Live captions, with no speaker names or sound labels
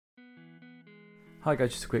Hi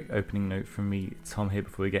guys, just a quick opening note from me, Tom here,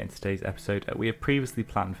 before we get into today's episode. We had previously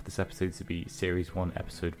planned for this episode to be Series 1,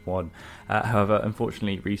 Episode 1. However,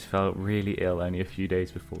 unfortunately, Reese felt really ill only a few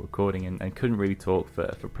days before recording and couldn't really talk for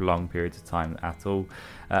prolonged periods of time at all.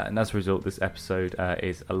 And as a result, this episode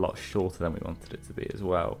is a lot shorter than we wanted it to be as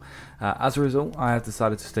well. As a result, I have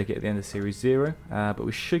decided to stick it at the end of Series 0, but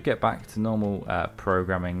we should get back to normal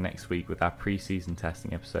programming next week with our pre-season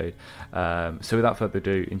testing episode. So without further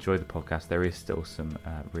ado, enjoy the podcast. There is still some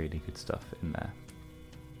really good stuff in there.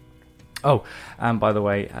 Oh, and by the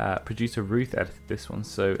way, producer Ruth edited this one,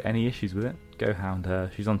 so any issues with it, go hound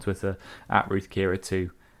her. She's on Twitter at RuthKira2.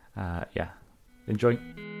 Enjoy.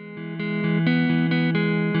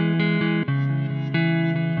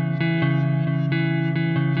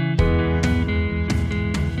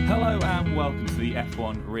 Welcome to the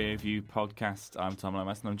F1 Rear View podcast. I'm Tom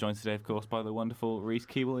Lomas and I'm joined today, of course, by the wonderful Reese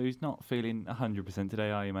Keeble, who's not feeling 100% today,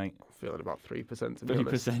 are you, mate? Feeling about 3%, to be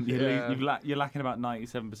honest. 3%? You're lacking about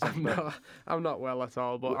 97%. I'm not well at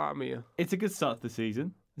all, but I'm here. It's a good start to the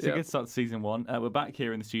season. It's a good start to season 1. We're back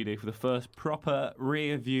here in the studio for the first proper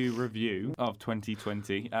rear view review of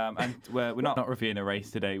 2020. And we're not reviewing a race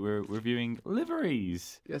today. We're reviewing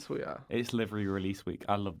liveries. Yes, we are. It's livery release week.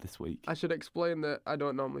 I love this week. I should explain that I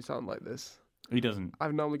don't normally sound like this. He doesn't.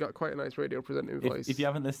 I've normally got quite a nice radio presenting voice. If you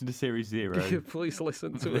haven't listened to Series 0, please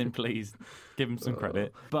listen to it. Then please give him some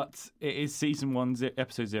credit. But it is Season 1,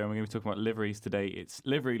 Episode 0, and we're going to be talking about liveries today. It's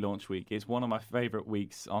livery launch week. It's one of my favourite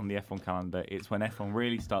weeks on the F1 calendar. It's when F1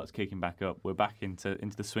 really starts kicking back up. We're back into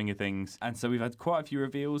the swing of things. And so we've had quite a few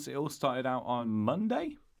reveals. It all started out on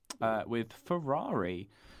Monday with Ferrari.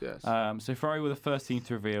 Yes. So Ferrari were the first team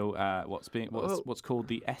to reveal what's called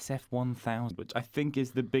the SF1000, which I think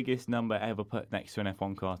is the biggest number ever put next to an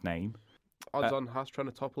F1 car's name. Odds on Haas trying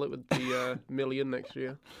to topple it with the million next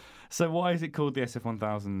year. So why is it called the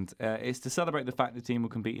SF1000? It's to celebrate the fact the team will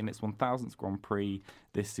compete in its 1000th Grand Prix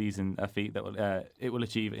this season, a feat that it will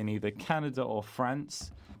achieve in either Canada or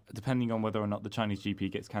France, depending on whether or not the Chinese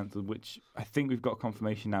GP gets cancelled, which I think we've got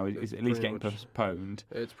confirmation now is at least getting postponed.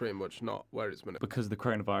 It's pretty much not where it's been. Because of the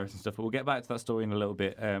coronavirus and stuff, but we'll get back to that story in a little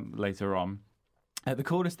bit later on. The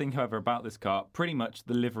coolest thing, however, about this car, pretty much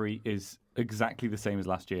the livery is exactly the same as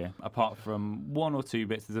last year. Apart from one or two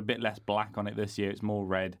bits, there's a bit less black on it this year. It's more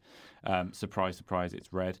red. Surprise, surprise,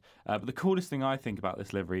 it's red. But the coolest thing I think about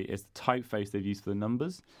this livery is the typeface they've used for the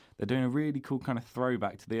numbers. They're doing a really cool kind of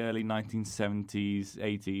throwback to the early 1970s,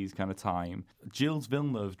 80s kind of time. Gilles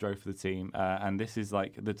Villeneuve drove for the team, and this is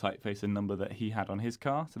like the typeface and number that he had on his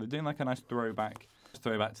car. So they're doing like a nice throwback to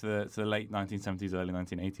the late 1970s, early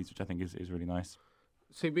 1980s, which I think is really nice.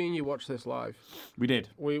 See, being you watched this live. We did.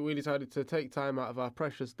 We decided to take time out of our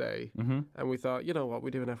precious day, and we thought, you know what,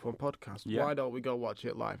 we do an F1 podcast. Yeah. Why don't we go watch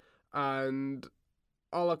it live? And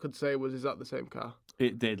all I could say was, is that the same car?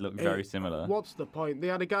 It did look very similar. What's the point? They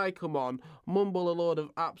had a guy come on, mumble a load of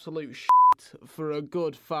absolute shit for a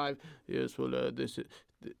good 5 years. Well, this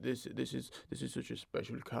is such a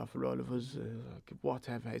special car for all of us.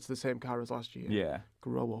 Whatever, it's the same car as last year. Yeah.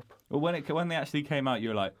 Grow up. Well, when they actually came out, you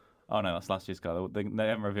were like, oh no, that's last year's car. They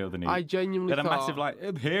haven't revealed the new. I genuinely thought... They had a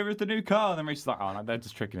massive here is the new car, and then Reece was like, oh no, they're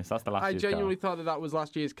just tricking us. That's the last year's car. I genuinely thought that was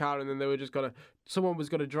last year's car, and then they were just someone was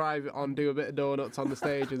gonna drive it on, do a bit of donuts on the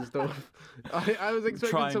stage and stuff. I was expecting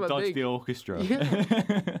try and something dodge big. The orchestra.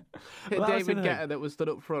 Yeah. Well, David Guetta that was stood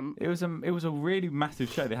up front. It was a really massive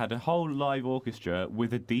show. They had a whole live orchestra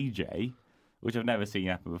with a DJ, which I've never seen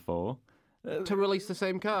happen before. To release the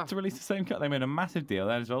same car. They made a massive deal.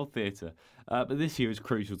 That is whole theatre. But this year is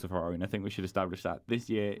crucial to Ferrari, and I think we should establish that. This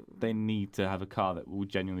year, they need to have a car that will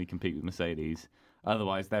genuinely compete with Mercedes.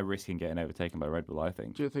 Otherwise, they're risking getting overtaken by Red Bull, I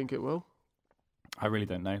think. Do you think it will? I really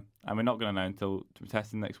don't know. And we're not going to know until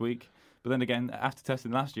testing next week. But then again, after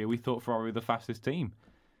testing last year, we thought Ferrari were the fastest team.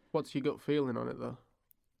 What's your gut feeling on it, though?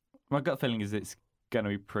 My gut feeling is it's going to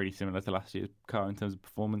be pretty similar to last year's car in terms of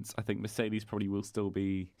performance. I think Mercedes probably will still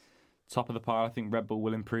be top of the pile. I think Red Bull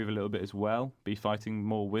will improve a little bit as well, be fighting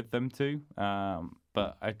more with them too.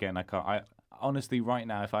 But again, I honestly, right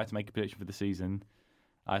now, if I had to make a prediction for the season,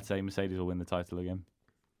 I'd say Mercedes will win the title again.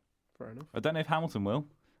 Fair enough. I don't know if Hamilton will.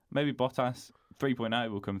 Maybe Bottas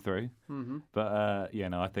 3.0 will come through. Mm-hmm. But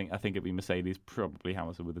I think it'd be Mercedes, probably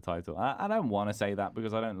Hamilton with the title. I don't want to say that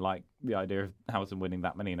because I don't like the idea of Hamilton winning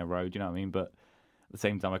that many in a row. Do you know what I mean? But at the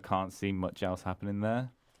same time, I can't see much else happening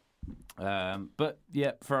there. But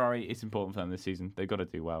yeah, Ferrari, it's important for them this season. They've got to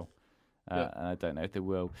do well. And I don't know if they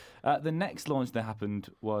will. The next launch that happened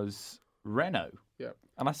was Renault. Yeah.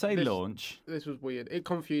 And I say launch. This was weird. It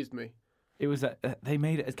confused me. It was they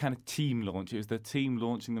made it as kind of team launch. It was the team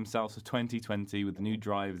launching themselves for 2020 with the new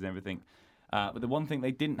drivers and everything. But the one thing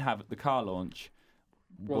they didn't have at the car launch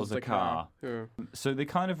was a car. Yeah. So they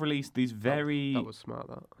kind of released these very... That was smart,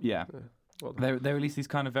 that. Yeah. Well They released these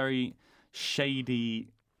kind of very shady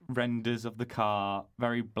renders of the car,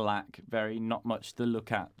 very black, very not much to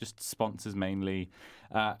look at, just sponsors mainly.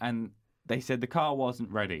 And they said the car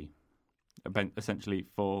wasn't ready, essentially,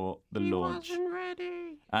 for the launch. He wasn't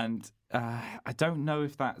ready. And I don't know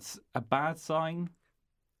if that's a bad sign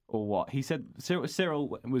or what. He said,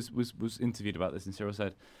 Cyril was interviewed about this, and Cyril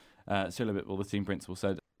said, Cyril Abitbol, the team principal,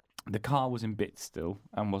 said the car was in bits still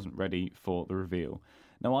and wasn't ready for the reveal.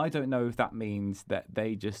 Now, I don't know if that means that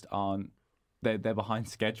they just aren't, they're behind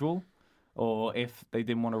schedule, or if they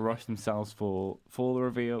didn't want to rush themselves for the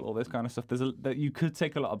reveal, or this kind of stuff. That you could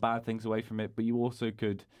take a lot of bad things away from it, but you also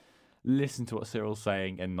could listen to what Cyril's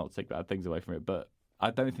saying and not take bad things away from it. But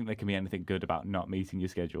I don't think there can be anything good about not meeting your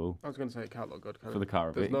schedule. I was going to say it can't look good, can for it? the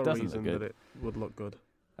car. There's it no doesn't reason look good. that it would look good.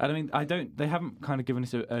 And I mean, they haven't kind of given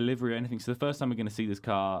us a livery or anything. So the first time we're going to see this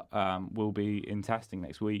car will be in testing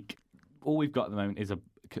next week. All we've got at the moment is a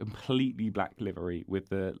completely black livery with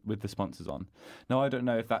the sponsors on. Now, I don't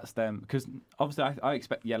know if that's them, because obviously I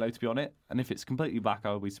expect yellow to be on it, and if it's completely black,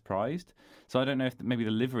 I'll be surprised. So I don't know if maybe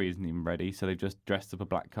the livery isn't even ready, so they've just dressed up a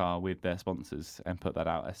black car with their sponsors and put that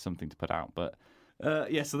out as something to put out. But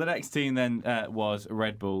so the next team then was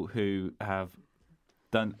Red Bull, who have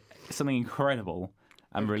done something incredible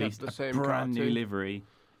and They've released kept the a same brand new car too. livery.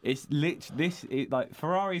 It's like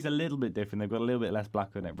Ferrari's a little bit different. They've got a little bit less black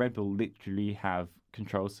on it. Red Bull literally have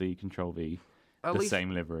Control C, Control V,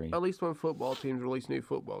 same livery. At least when football teams release new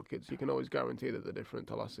football kits, you can always guarantee that they're different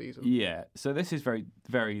to last season. Yeah, so this is very,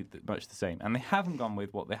 very much the same. And they haven't gone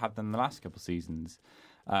with what they have done the last couple of seasons,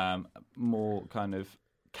 more kind of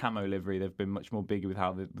camo livery. They've been much more bigger with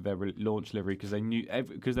how their launch livery, because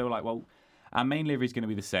they were like, well, our main livery is going to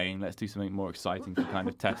be the same. Let's do something more exciting for kind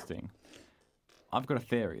of testing. I've got a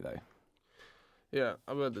theory, though. Yeah,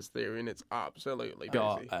 I've heard this theory, and it's absolutely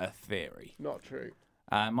Got crazy. a theory. Not true.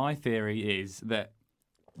 My theory is that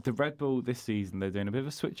the Red Bull this season, they're doing a bit of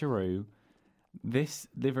a switcheroo. This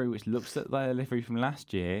livery, which looks at their livery from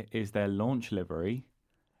last year, is their launch livery.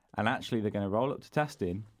 And actually, they're going to roll up to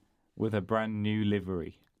testing with a brand new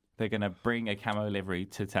livery. They're going to bring a camo livery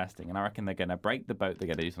to testing. And I reckon they're going to break the boat. They're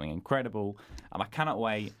going to do something incredible. And I cannot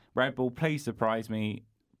wait. Red Bull, please surprise me.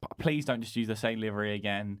 Please don't just use the same livery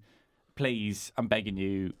again. Please, I'm begging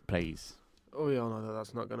you, please. Oh, we all know that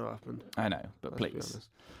that's not going to happen. I know, but Let's be please. honest.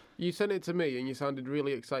 You sent it to me, and you sounded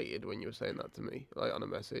really excited when you were saying that to me, like on a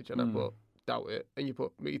message, and I put, doubt it, and you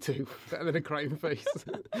put, me too, and then a crying face.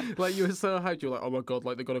 Like, you were so hyped, you were like, oh my God,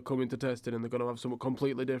 like, they're going to come into testing, and they're going to have something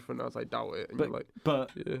completely different. I was like, doubt it. And you're like,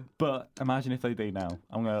 But imagine if they do now.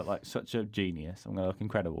 I'm going to look like such a genius. I'm going to look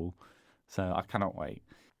incredible. So I cannot wait.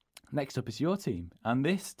 Next up is your team. And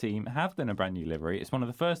this team have done a brand new livery. It's one of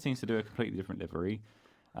the first teams to do a completely different livery.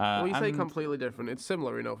 well, you say completely different. It's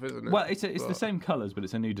similar enough, isn't it? Well, it's the same colours, but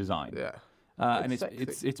it's a new design. Yeah. And it's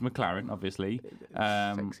McLaren, obviously.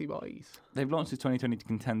 Sexy boys. They've launched the 2020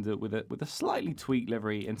 contender with a slightly tweaked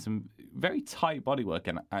livery and some very tight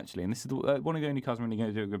bodywork, actually. And this is one of the only cars I'm really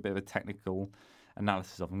going to do a bit of a technical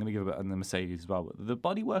analysis of. I'm going to give a bit on the Mercedes as well. But the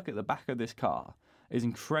bodywork at the back of this car is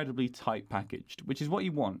incredibly tight packaged, which is what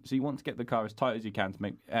you want. So you want to get the car as tight as you can to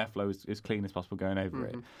make airflow as clean as possible going over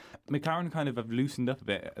it. McLaren kind of have loosened up a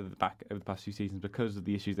bit at the back over the past few seasons because of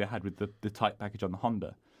the issues they had with the tight package on the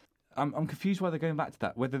Honda. I'm confused why they're going back to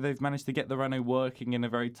that. Whether they've managed to get the Renault working in a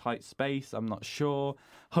very tight space, I'm not sure.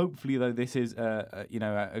 Hopefully, though, this is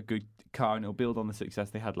a good car and it'll build on the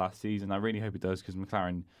success they had last season. I really hope it does, because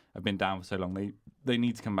McLaren have been down for so long. They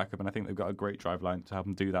need to come back up, and I think they've got a great driveline to help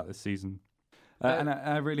them do that this season. And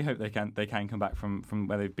I really hope they can come back from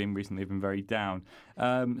where they've been recently. They've been very down.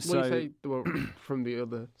 You say from the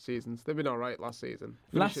other seasons? They've been all right last season.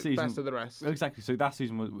 Last season, best of the rest. Exactly. So last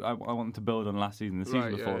season was I wanted to build on last season. The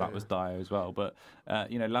season before that was dire as well. But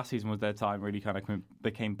last season was their time. Really, they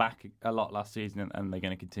came back a lot last season, and they're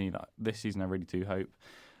going to continue that this season. I really do hope.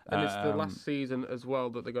 And it's the last season as well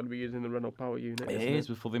that they're going to be using the Renault power unit. It is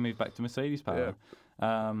before they move back to Mercedes power.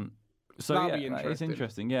 Yeah. So that'll be interesting. It's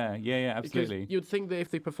interesting. Yeah, absolutely. Because you'd think that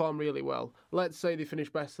if they perform really well, let's say they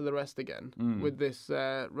finish best of the rest again with this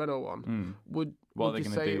Renault one, would you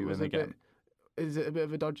say it was a bit? Is it a bit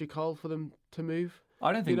of a dodgy call for them to move?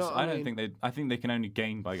 I don't think so. I think they can only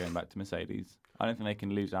gain by going back to Mercedes. I don't think they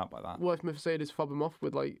can lose out by that. What if Mercedes fob them off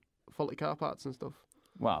with like faulty car parts and stuff?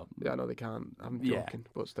 Well, yeah, I know they can't. I'm joking,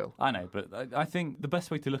 but still. I know, but I think the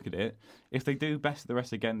best way to look at it, if they do best of the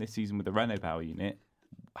rest again this season with the Renault power unit,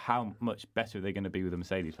 how much better are they going to be with the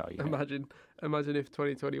Mercedes power unit? Imagine if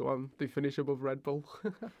 2021 they finish above Red Bull.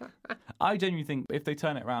 I genuinely think if they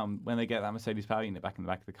turn it around when they get that Mercedes power unit back in the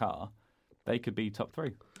back of the car, they could be top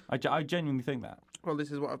 3. I genuinely think that. Well,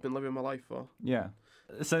 this is what I've been living my life for. Yeah.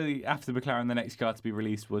 So after McLaren, the next car to be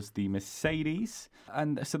released was the Mercedes,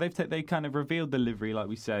 and so they kind of revealed the livery, like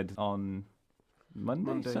we said, on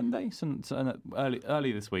Monday.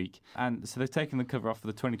 Early this week. And so they've taken the cover off for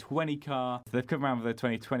the 2020 car. So they've come around with the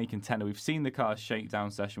 2020 contender. We've seen the car's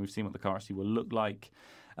shakedown session. We've seen what the car actually will look like.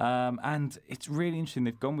 And it's really interesting.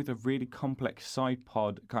 They've gone with a really complex side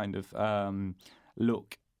pod kind of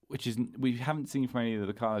look, which is we haven't seen from any of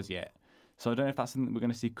the cars yet. So I don't know if that's something we're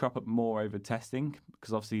going to see crop up more over testing,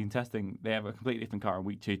 because obviously in testing they have a completely different car in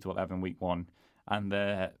week 2 to what they have in week 1. And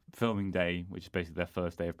their filming day, which is basically their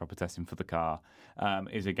first day of proper testing for the car,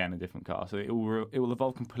 is again a different car. So it will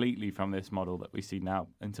evolve completely from this model that we see now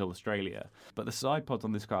until Australia. But the side pods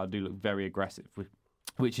on this car do look very aggressive,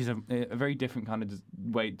 which is a very different kind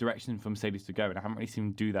of direction for Mercedes to go. And I haven't really seen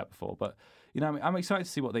them do that before. But I'm excited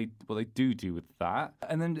to see what they do with that.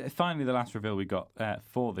 And then finally, the last reveal we got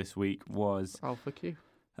for this week was Alpha Q.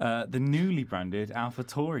 The newly branded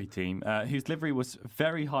AlphaTauri team, whose livery was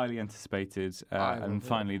very highly anticipated, and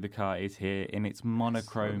finally the car is here in its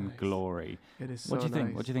monochrome glory. It is so What do you think?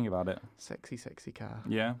 nice. What do you think about it? Sexy car.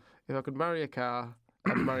 Yeah, If I could marry a car,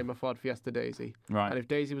 I'd marry my Ford Fiesta Daisy. right. And if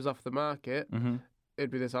Daisy was off the market, it'd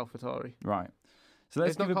be this AlphaTauri. Right. So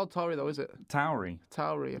let's It's not called Tauri though, is it? Tauri.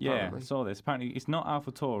 Tauri, Yeah, apparently. I saw this. Apparently, it's not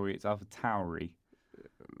AlphaTauri; it's AlphaTauri.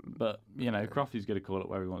 But, Crofty's going to call it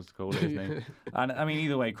whatever he wants to call it, isn't he? And, I mean,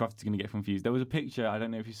 either way, Crofty's going to get confused. There was a picture, I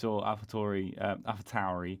don't know if you saw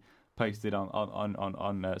AlphaTauri posted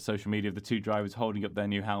on social media of the two drivers holding up their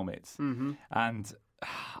new helmets. Mm-hmm. And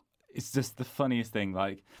it's just the funniest thing.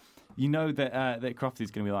 Like, that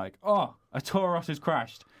Crofty's going to be like, oh, a Toro has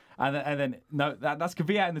crashed. And then no, that's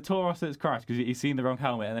Kvyat in the Toro Rosso that's crashed because he's seen the wrong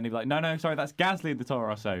helmet. And then he'd be like, no, sorry, that's Gasly in the Toro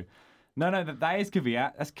Rosso. No, that is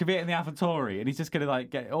Kvyat. That's Kvyat in the AlphaTauri, and he's just going to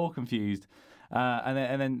get all confused.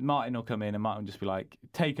 And then Martin will come in, and Martin will just be like,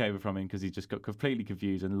 take over from him because he's just got completely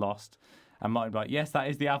confused and lost. And Martin will be like, yes, that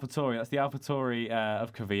is the AlphaTauri. That's the AlphaTauri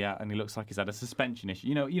of Kvyat, and he looks like he's had a suspension issue.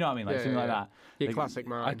 You know what I mean? Like something like that. Your classic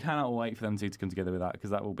Martin. I cannot wait for them two to come together with that because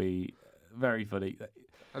that will be very funny.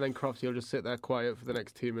 And then Crofty will just sit there quiet for the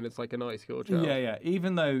next 2 minutes like a naughty school child. Yeah.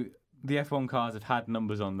 Even though the F1 cars have had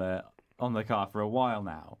numbers on the car for a while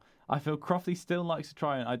now, I feel Crofty still likes to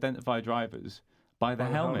try and identify drivers by the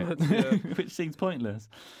helmet, yeah. which seems pointless.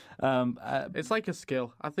 It's like a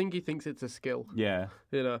skill. I think he thinks it's a skill. Yeah.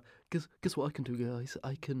 Guess what I can do, guys?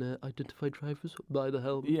 I can identify drivers by the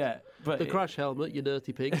helmet. Yeah, but the crash helmet, you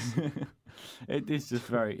dirty pigs. It is just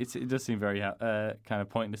it does seem very kind of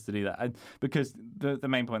pointless to do that. And because the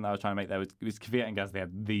main point that I was trying to make there was Kvyat and Gasly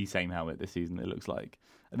had the same helmet this season, it looks like.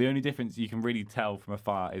 The only difference you can really tell from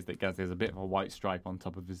afar is that Gasly has a bit of a white stripe on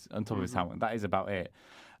top of his helmet. That is about it.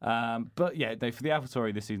 But yeah, for the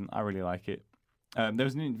AlphaTauri this season, I really like it. There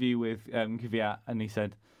was an interview with Kvyat, and he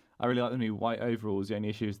said, "I really like the new white overalls. The only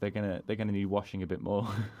issue is they're gonna need washing a bit more."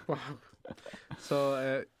 Wow.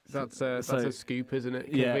 So that's a scoop, isn't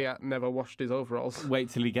it? Kvyat never washed his overalls. Wait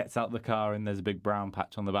till he gets out the car and there's a big brown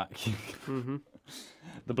patch on the back. Mm-hmm.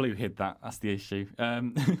 The blue hid that. That's the issue.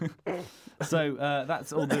 So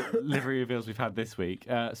that's all the livery reveals we've had this week.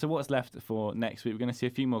 So what's left for next week? We're going to see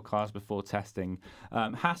a few more cars before testing.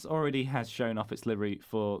 Haas already has shown off its livery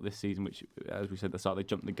for this season, which, as we said at the start, they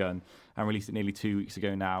jumped the gun and released it nearly 2 weeks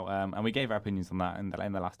ago now. And we gave our opinions on that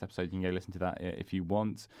in the last episode. You can go listen to that if you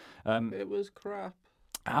want. It was crap.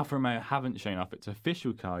 Alfa Romeo haven't shown off its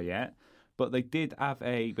official car yet, but they did have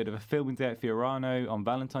a bit of a filming day at Fiorano on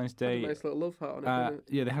Valentine's Day. Had a nice little love heart on it, didn't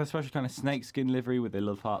it? Yeah, they had a special kind of snakeskin livery with their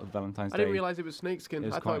love heart of Valentine's Day. I didn't realise it was snakeskin.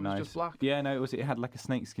 I thought it was just black. Yeah, no, it had like a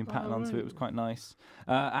snakeskin pattern onto it. It was quite nice.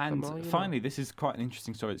 And finally, this is quite an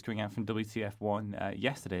interesting story that's coming out from WTF1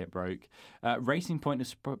 yesterday. It broke. Racing Point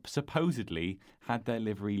has supposedly had their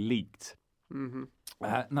livery leaked. Mm-hmm.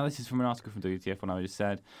 Now, this is from an article from WTF1, I just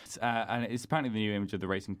said, and it's apparently the new image of the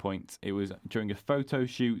Racing Point. It was during a photo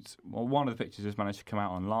shoot. Well, one of the pictures just managed to come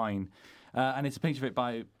out online, and it's a picture of it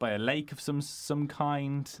by a lake of some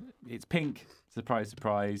kind. It's pink. Surprise,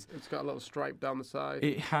 surprise. It's got a little stripe down the side.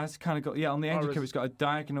 It has kind of got, on the engine cover, it's got a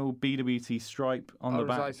diagonal BWT stripe on the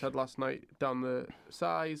back. As I said last night, down the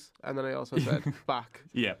sides, and then I also said back.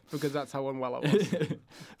 Yeah. Because that's how unwell it was.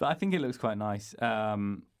 But I think it looks quite nice.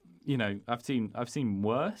 I've seen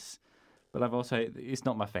worse, but I've also, it's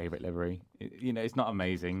not my favourite livery. It's not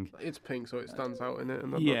amazing. It's pink, so it stands out in it.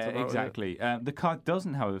 And yeah, exactly. The car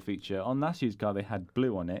doesn't, however, feature. On last year's car, they had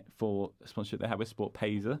blue on it for sponsorship they had with Sport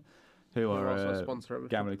Payser, who are also a sponsor of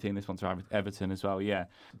gambling team. They sponsor Everton as well, yeah.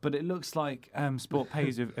 But it looks like Sport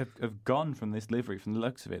Payser have gone from this livery, from the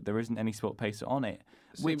looks of it. There isn't any Sport Pacer on it,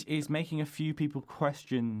 which is making a few people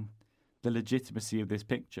question the legitimacy of this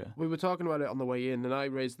picture. We were talking about it on the way in, and I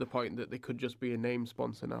raised the point that they could just be a name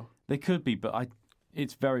sponsor now. They could be, but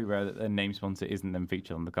it's very rare that a name sponsor isn't then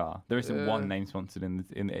featured on the car. There isn't one name sponsored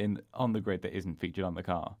on the grid that isn't featured on the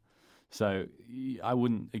car. So I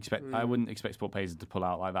wouldn't expect Sport Payzer to pull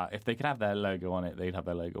out like that. If they could have their logo on it, they'd have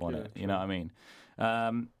their logo on it. You know what I mean?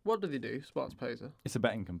 What do they do, Sports Payzer? It's a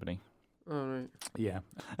betting company. Oh, right. Yeah.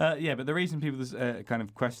 But the reason people are kind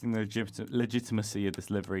of questioning the legitimacy of this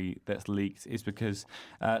livery that's leaked is because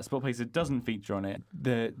Sport Payzer doesn't feature on it.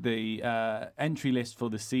 The entry list for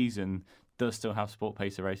the season does still have Sport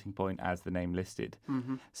Payzer Racing Point as the name listed.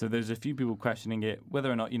 Mm-hmm. So there's a few people questioning it,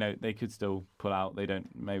 whether or not, they could still pull out. They don't,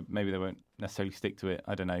 maybe they won't necessarily stick to it.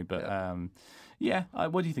 I don't know. But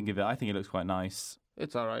what do you think of it? I think it looks quite nice.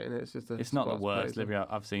 It's all right, and it's not the worst livery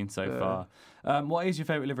I've seen so far. What is your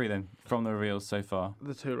favourite livery then from the reveals so far?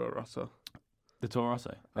 The Toro Rosso. The Toro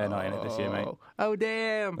Rosso? They're not in it this year, mate. Oh,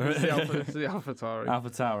 damn. It's the AlphaTauri.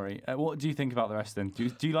 AlphaTauri. What do you think about the rest then? Do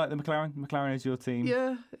you like the McLaren? McLaren is your team?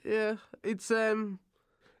 Yeah. It's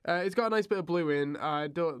got a nice bit of blue in. I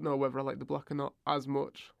don't know whether I like the black or not as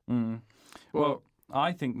much. Well,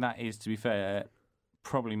 I think that is, to be fair,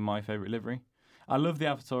 probably my favourite livery. I love the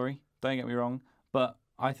AlphaTauri, don't get me wrong, but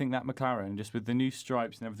I think that McLaren, just with the new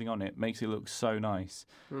stripes and everything on it, makes it look so nice.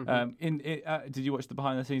 Mm-hmm. Did you watch the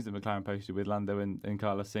behind the scenes that McLaren posted with Lando and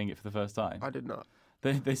Carlos seeing it for the first time? I did not.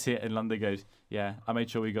 They see it and Lando goes, "Yeah, I made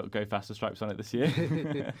sure we got go faster stripes on it this year."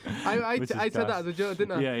 I said that as a joke,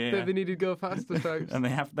 didn't I? Yeah. They needed go faster stripes, and they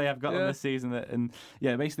have got them this season.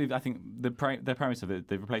 Basically, I think the premise of it,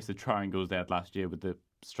 they've replaced the triangles they had last year with the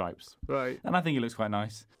stripes, right? And I think it looks quite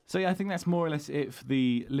nice. So I think that's more or less it for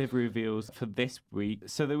the livery reveals for this week.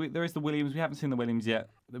 So there is the Williams. We haven't seen the Williams yet.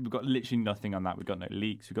 We've got literally nothing on that. We've got no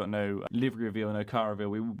leaks. We've got no livery reveal, no car reveal.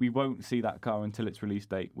 We won't see that car until its release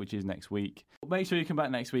date, which is next week. Make sure you come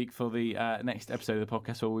back next week for the next episode of the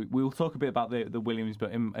podcast where we'll talk a bit about the Williams,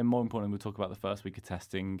 but and more importantly, we'll talk about the first week of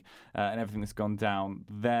testing and everything that's gone down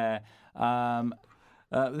there.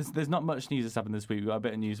 There's not much news that's happened this week. We've got a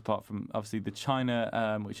bit of news apart from, obviously, the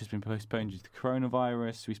China, which has been postponed due to the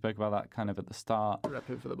coronavirus. We spoke about that kind of at the start.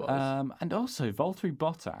 Repping for the boss. And also, Valtteri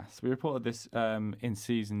Bottas. We reported this in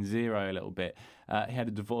Season 0 a little bit. He had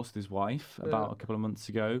a divorce with his wife about a couple of months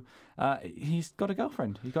ago. He's got a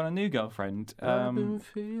girlfriend. He's got a new girlfriend. I've been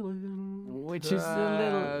feeling which is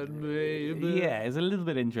a little... Yeah, it's a little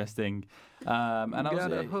bit interesting. And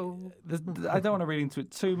I don't want to read into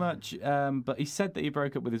it too much, but he said that he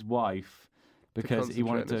broke up with his wife because he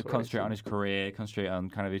wanted to concentrate on his career, concentrate on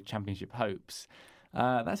kind of his championship hopes.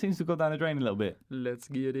 That seems to have gone down the drain a little bit. Let's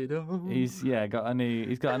get it on. He's got a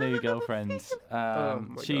new girlfriend.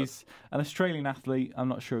 She's an Australian athlete. I'm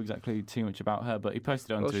not sure exactly too much about her, but he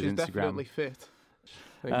posted it onto his Instagram. She's definitely fit.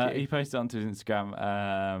 He posted it onto his Instagram.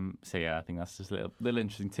 I think that's just a little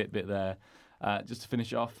interesting tidbit there. Just to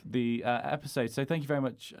finish off the episode. So thank you very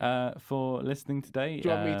much for listening today. Do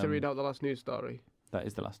you want me to read out the last news story? That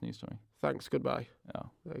is the last news story. Thanks, goodbye. Oh.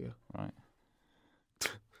 There you go. Right.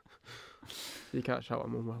 You can't shout at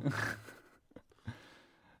Mum well.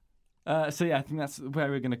 I think that's where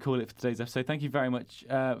we're going to call it for today's episode. Thank you very much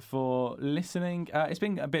for listening. It's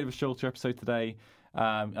been a bit of a shorter episode today.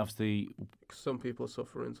 Obviously, some people are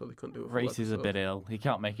suffering, so they couldn't do it. Reece is a bit ill. He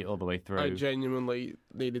can't make it all the way through. I genuinely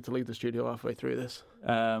needed to leave the studio halfway through this.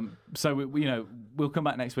 So we'll come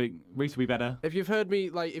back next week. Reece will be better. If you've heard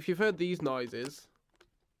these noises,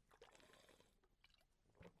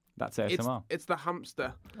 that's ASMR. It's the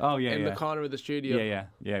hamster. Oh yeah, in the corner of the studio. Yeah.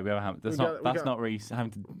 We have a hamster. That's not Reece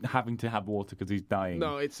having to have water because he's dying.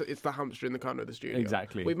 No, it's the hamster in the corner of the studio.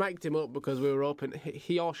 Exactly. We mic'd him up because we were hoping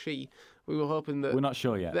he or she. We were hoping that we're not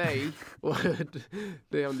sure yet. They would.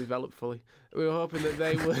 They haven't developed fully. We were hoping that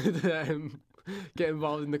they would get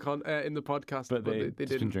involved in the podcast, but they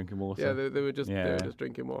didn't. Been drinking water. Yeah, they were just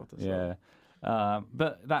drinking water. So. Yeah.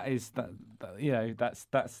 But that is that.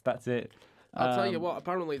 That's it. I'll tell you what,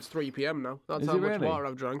 apparently it's 3 p.m. now. That's how much water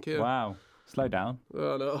I've drank here. Wow. Slow down.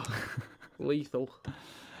 Oh, no. Lethal.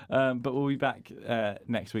 But we'll be back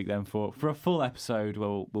next week then for a full episode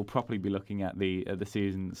where we'll properly be looking at the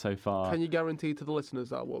season so far. Can you guarantee to the listeners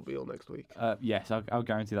that won't be on next week? Yes, I'll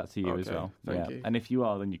guarantee that to you as well. Thank you. And if you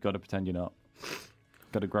are, then you've got to pretend you're not.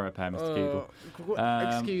 Got to grow a pair, Mr.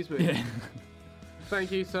 Keeble. Excuse me. Yeah.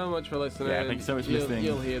 Thank you so much for listening. Yeah, thank you so much for listening.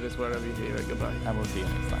 You'll hear this wherever you hear it. Goodbye. And we'll see you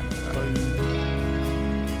next time. Bye.